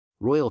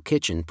Royal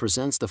Kitchen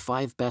presents the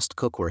 5 best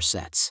cookware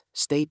sets.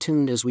 Stay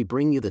tuned as we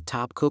bring you the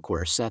top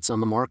cookware sets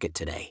on the market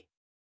today.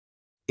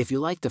 If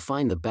you like to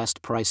find the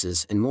best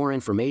prices and more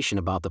information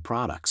about the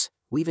products,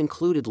 we've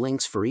included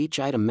links for each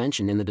item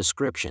mentioned in the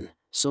description,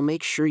 so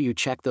make sure you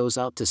check those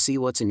out to see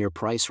what's in your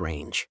price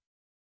range.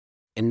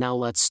 And now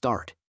let's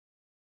start.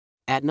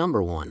 At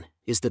number 1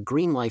 is the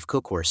GreenLife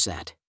Cookware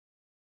Set.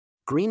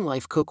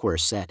 GreenLife Cookware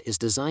Set is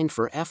designed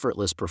for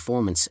effortless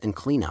performance and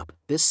cleanup.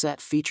 This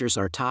set features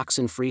our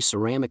toxin-free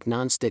ceramic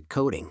nonstick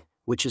coating,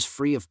 which is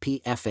free of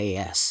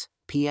PFAS,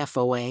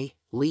 PFOA,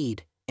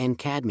 lead, and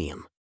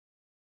cadmium.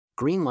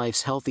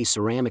 GreenLife's healthy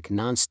ceramic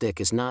nonstick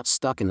is not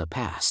stuck in the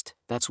past.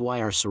 That's why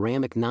our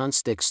ceramic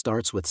nonstick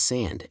starts with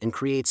sand and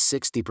creates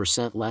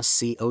 60% less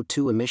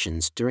CO2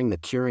 emissions during the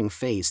curing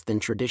phase than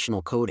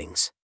traditional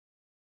coatings.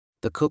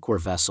 The cookware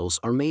vessels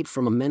are made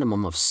from a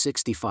minimum of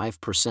 65%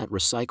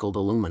 recycled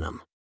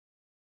aluminum.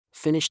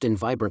 Finished in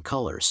vibrant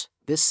colors,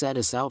 this set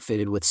is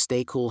outfitted with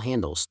Stay Cool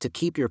handles to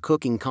keep your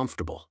cooking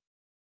comfortable.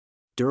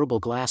 Durable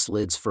glass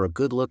lids for a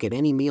good look at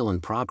any meal in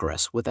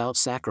progress without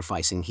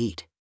sacrificing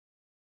heat.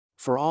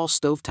 For all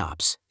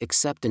stovetops,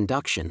 except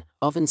induction,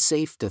 oven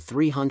safe to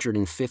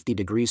 350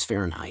 degrees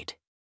Fahrenheit.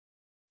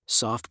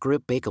 Soft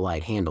grip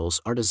Bakelite handles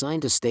are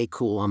designed to stay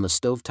cool on the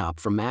stovetop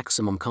for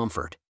maximum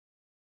comfort.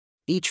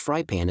 Each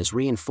fry pan is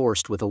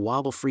reinforced with a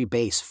wobble-free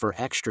base for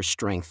extra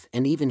strength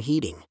and even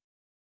heating.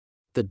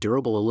 The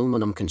durable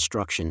aluminum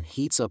construction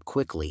heats up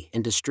quickly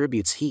and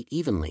distributes heat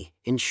evenly,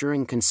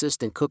 ensuring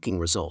consistent cooking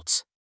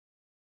results.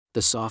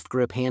 The soft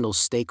grip handles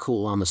stay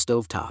cool on the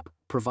stovetop,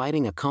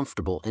 providing a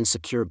comfortable and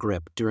secure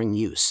grip during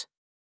use.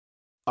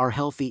 Our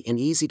healthy and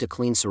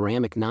easy-to-clean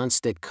ceramic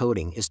nonstick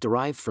coating is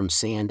derived from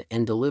sand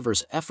and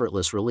delivers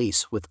effortless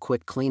release with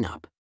quick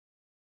cleanup.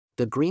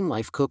 The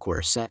GreenLife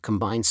Cookware Set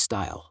combines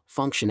style,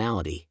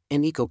 functionality,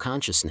 and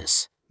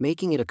eco-consciousness,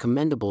 making it a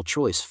commendable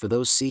choice for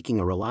those seeking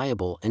a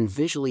reliable and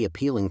visually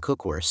appealing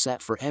cookware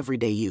set for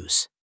everyday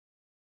use.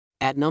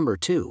 At number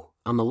 2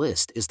 on the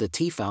list is the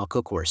T-fal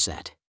Cookware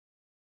Set.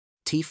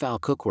 T-fal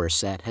Cookware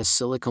Set has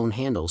silicone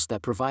handles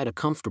that provide a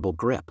comfortable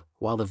grip,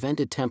 while the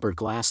vented tempered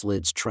glass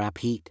lids trap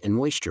heat and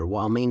moisture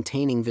while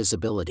maintaining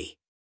visibility.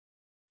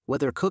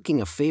 Whether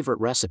cooking a favorite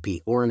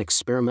recipe or an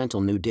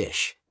experimental new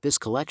dish, this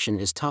collection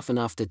is tough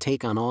enough to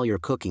take on all your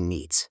cooking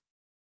needs.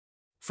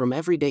 From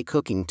everyday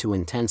cooking to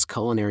intense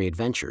culinary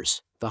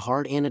adventures, the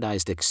hard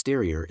anodized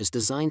exterior is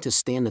designed to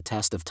stand the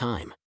test of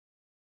time.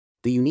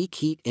 The unique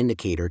heat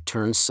indicator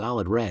turns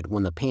solid red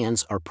when the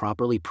pans are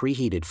properly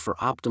preheated for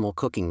optimal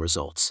cooking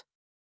results.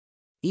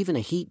 Even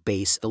a heat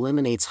base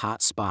eliminates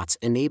hot spots,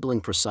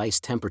 enabling precise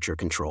temperature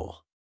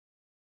control.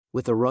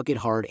 With a rugged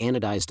hard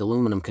anodized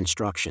aluminum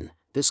construction,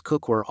 this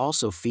cookware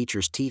also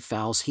features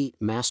T-fal's Heat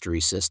Mastery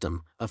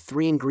System, a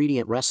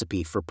 3-ingredient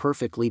recipe for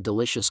perfectly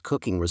delicious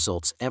cooking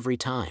results every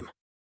time.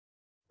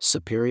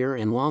 Superior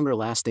and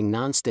longer-lasting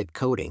nonstick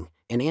coating,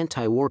 an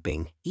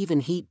anti-warping, even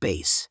heat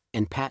base,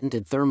 and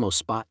patented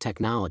thermospot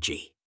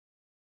technology.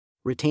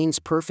 Retains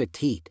perfect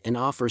heat and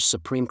offers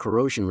supreme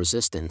corrosion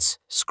resistance,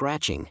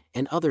 scratching,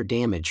 and other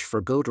damage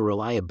for go-to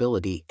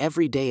reliability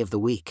every day of the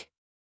week.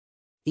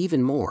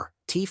 Even more,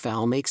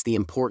 T-fal makes the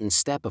important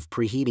step of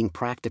preheating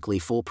practically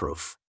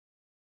foolproof.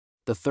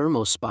 The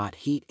thermospot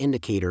heat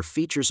indicator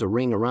features a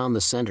ring around the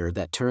center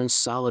that turns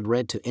solid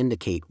red to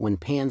indicate when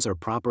pans are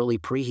properly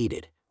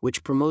preheated,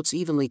 which promotes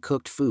evenly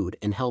cooked food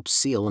and helps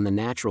seal in the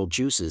natural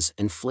juices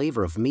and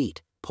flavor of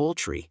meat,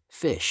 poultry,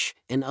 fish,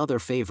 and other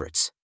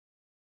favorites.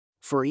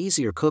 For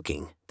easier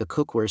cooking, the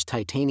cookware's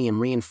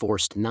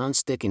titanium-reinforced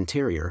non-stick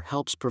interior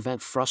helps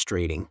prevent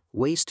frustrating,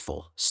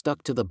 wasteful,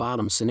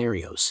 stuck-to-the-bottom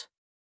scenarios.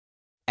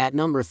 At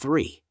number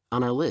 3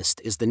 on our list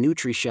is the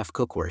NutriChef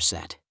Cookware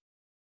Set.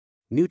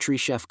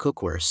 NutriChef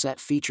Cookware Set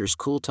features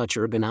cool-touch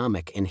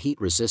ergonomic and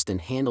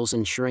heat-resistant handles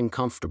ensuring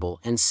comfortable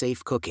and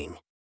safe cooking.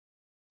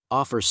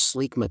 Offers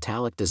sleek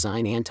metallic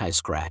design,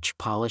 anti-scratch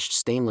polished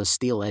stainless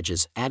steel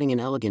edges adding an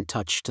elegant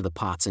touch to the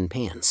pots and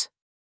pans.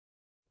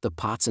 The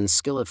pots and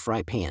skillet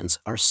fry pans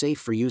are safe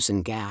for use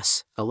in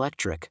gas,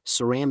 electric,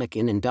 ceramic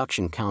and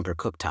induction counter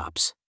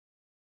cooktops.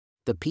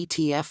 The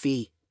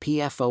PTFE,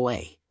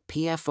 PFOA,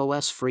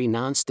 PFOS-free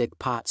non-stick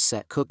pot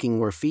set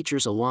cookingware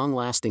features a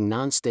long-lasting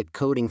non-stick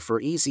coating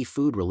for easy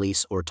food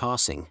release or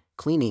tossing,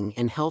 cleaning,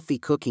 and healthy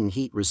cooking.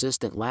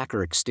 Heat-resistant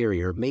lacquer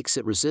exterior makes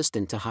it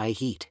resistant to high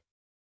heat.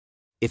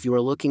 If you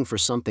are looking for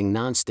something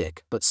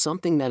non-stick but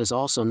something that is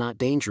also not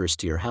dangerous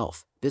to your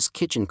health, this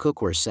kitchen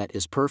cookware set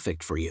is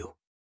perfect for you.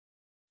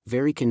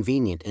 Very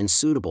convenient and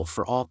suitable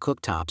for all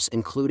cooktops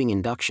including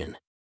induction.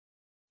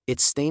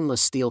 Its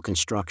stainless steel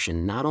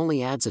construction not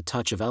only adds a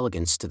touch of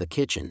elegance to the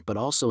kitchen but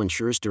also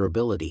ensures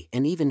durability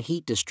and even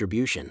heat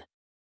distribution.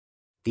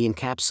 The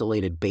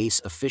encapsulated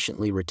base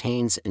efficiently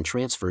retains and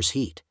transfers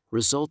heat,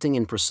 resulting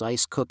in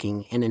precise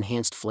cooking and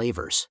enhanced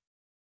flavors.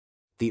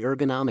 The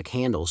ergonomic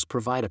handles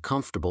provide a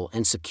comfortable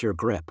and secure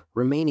grip,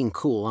 remaining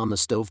cool on the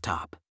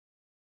stovetop.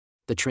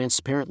 The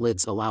transparent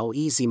lids allow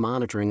easy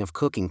monitoring of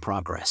cooking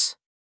progress.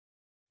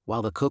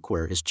 while the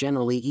cookware is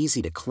generally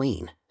easy to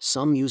clean,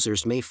 some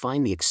users may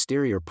find the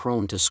exterior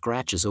prone to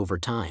scratches over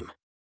time.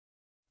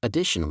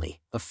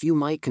 Additionally, a few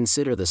might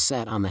consider the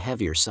set on the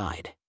heavier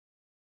side.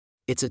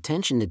 Its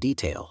attention to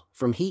detail,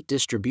 from heat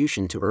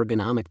distribution to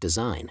ergonomic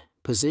design,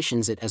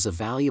 positions it as a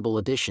valuable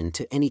addition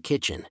to any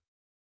kitchen.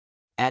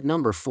 At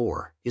number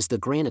 4 is the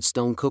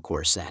Granitestone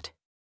Cookware Set.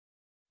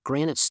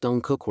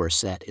 Granitestone Cookware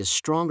Set is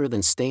stronger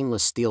than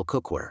stainless steel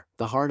cookware.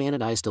 The hard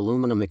anodized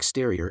aluminum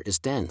exterior is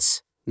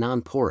dense,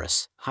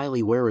 non-porous,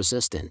 highly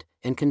wear-resistant,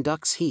 and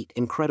conducts heat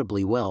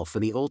incredibly well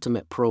for the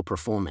ultimate pro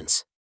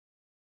performance.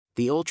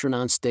 The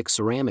ultra-non-stick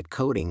ceramic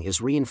coating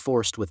is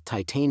reinforced with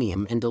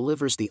titanium and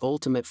delivers the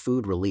ultimate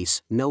food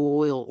release. No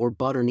oil or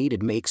butter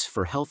needed, makes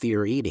for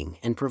healthier eating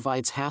and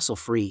provides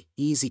hassle-free,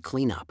 easy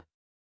cleanup.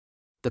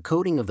 The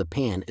coating of the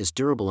pan is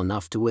durable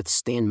enough to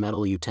withstand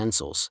metal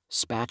utensils,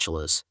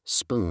 spatulas,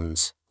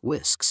 spoons,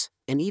 whisks,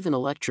 and even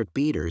electric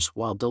beaters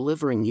while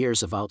delivering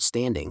years of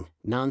outstanding,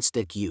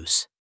 non-stick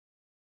use.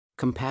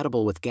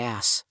 Compatible with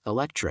gas,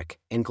 electric,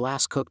 and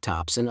glass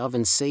cooktops and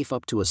ovens, safe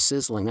up to a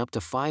sizzling up to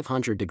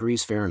 500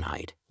 degrees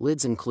Fahrenheit,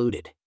 lids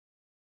included.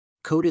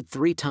 Coated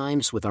 3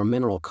 times with our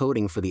mineral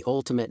coating for the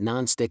ultimate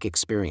non-stick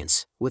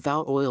experience,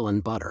 without oil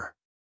and butter.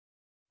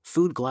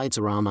 Food glides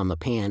around on the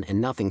pan and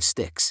nothing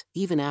sticks,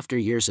 even after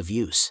years of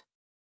use.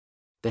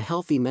 The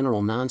healthy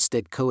mineral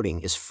non-stick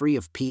coating is free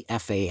of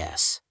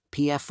PFAS,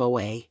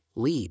 PFOA,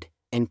 lead,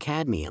 and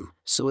cadmium,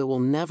 so it will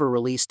never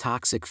release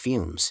toxic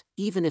fumes,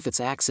 even if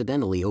it's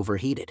accidentally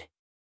overheated.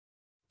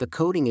 The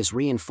coating is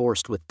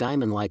reinforced with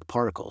diamond-like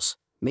particles,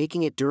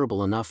 making it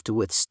durable enough to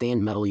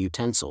withstand metal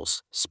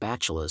utensils,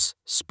 spatulas,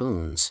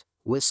 spoons,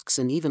 whisks,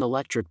 and even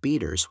electric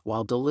beaters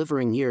while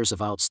delivering years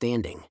of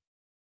outstanding.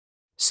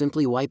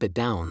 Simply wipe it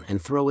down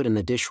and throw it in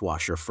the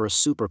dishwasher for a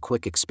super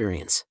quick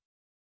experience.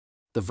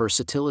 The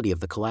versatility of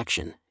the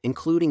collection,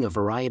 including a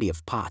variety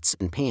of pots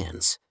and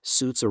pans,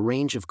 suits a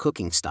range of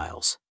cooking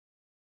styles.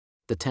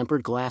 The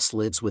tempered glass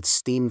lids with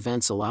steam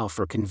vents allow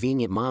for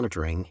convenient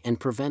monitoring and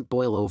prevent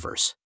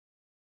boilovers.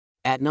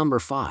 At number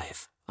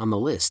 5 on the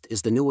list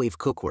is the NutriChef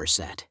Cookware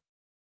Set.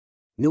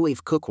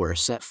 NutriChef Cookware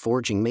Set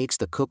forging makes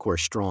the cookware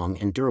strong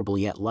and durable,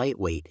 yet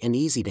lightweight and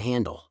easy to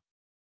handle.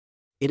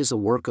 It is a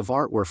work of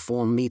art where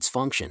form meets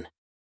function.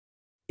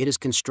 It is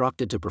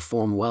constructed to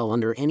perform well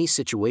under any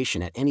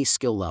situation at any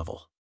skill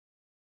level.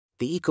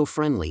 The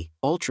eco-friendly,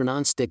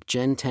 ultra-non-stick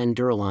Gen 10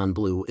 Duralon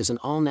Blue is an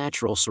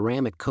all-natural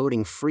ceramic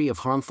coating free of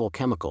harmful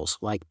chemicals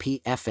like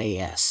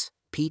PFAS,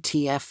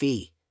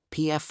 PTFE,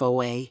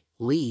 PFOA,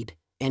 lead,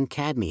 and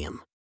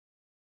cadmium.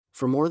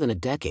 For more than a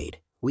decade,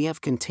 we have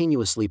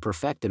continuously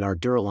perfected our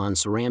Duralon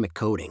ceramic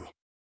coating.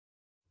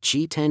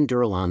 G10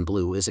 Duralon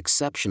Blue is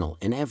exceptional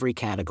in every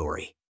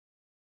category.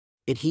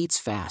 It heats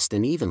fast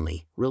and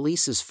evenly,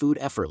 releases food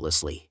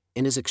effortlessly,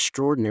 and is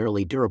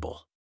extraordinarily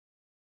durable.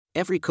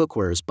 Every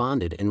cookware is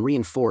bonded and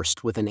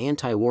reinforced with an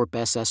anti-warp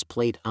SS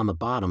plate on the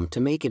bottom to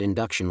make it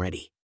induction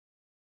ready.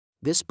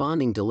 This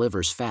bonding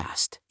delivers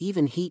fast,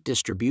 even heat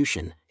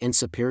distribution and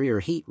superior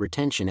heat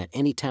retention at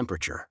any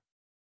temperature.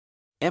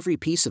 Every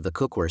piece of the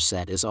cookware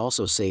set is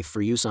also safe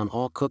for use on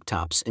all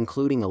cooktops,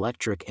 including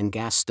electric and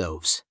gas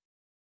stoves.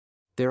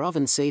 They're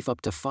oven safe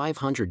up to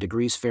 500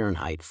 degrees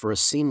Fahrenheit for a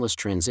seamless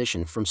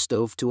transition from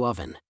stove to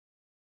oven.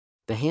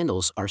 The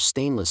handles are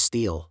stainless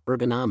steel,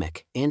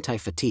 ergonomic,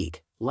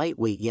 anti-fatigue,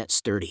 lightweight yet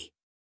sturdy.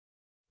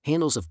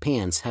 Handles of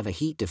pans have a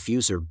heat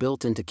diffuser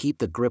built in to keep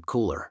the grip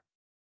cooler.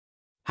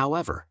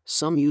 However,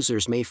 some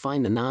users may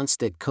find the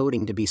non-stick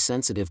coating to be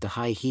sensitive to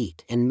high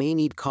heat and may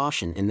need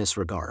caution in this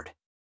regard.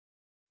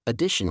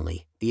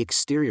 Additionally, the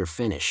exterior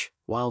finish,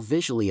 while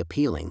visually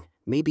appealing,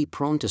 may be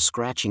prone to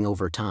scratching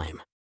over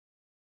time.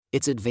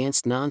 Its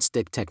advanced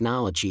non-stick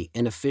technology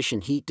and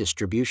efficient heat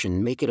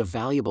distribution make it a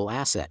valuable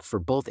asset for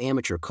both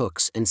amateur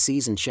cooks and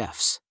seasoned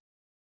chefs.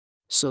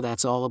 So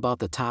that's all about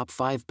the top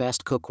 5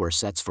 best cookware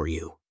sets for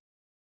you.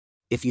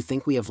 If you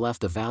think we have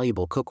left a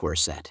valuable cookware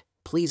set,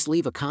 please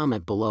leave a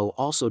comment below.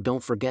 Also,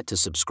 don't forget to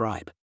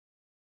subscribe.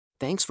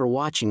 Thanks for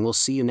watching. We'll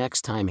see you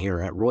next time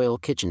here at Royal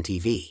Kitchen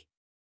TV.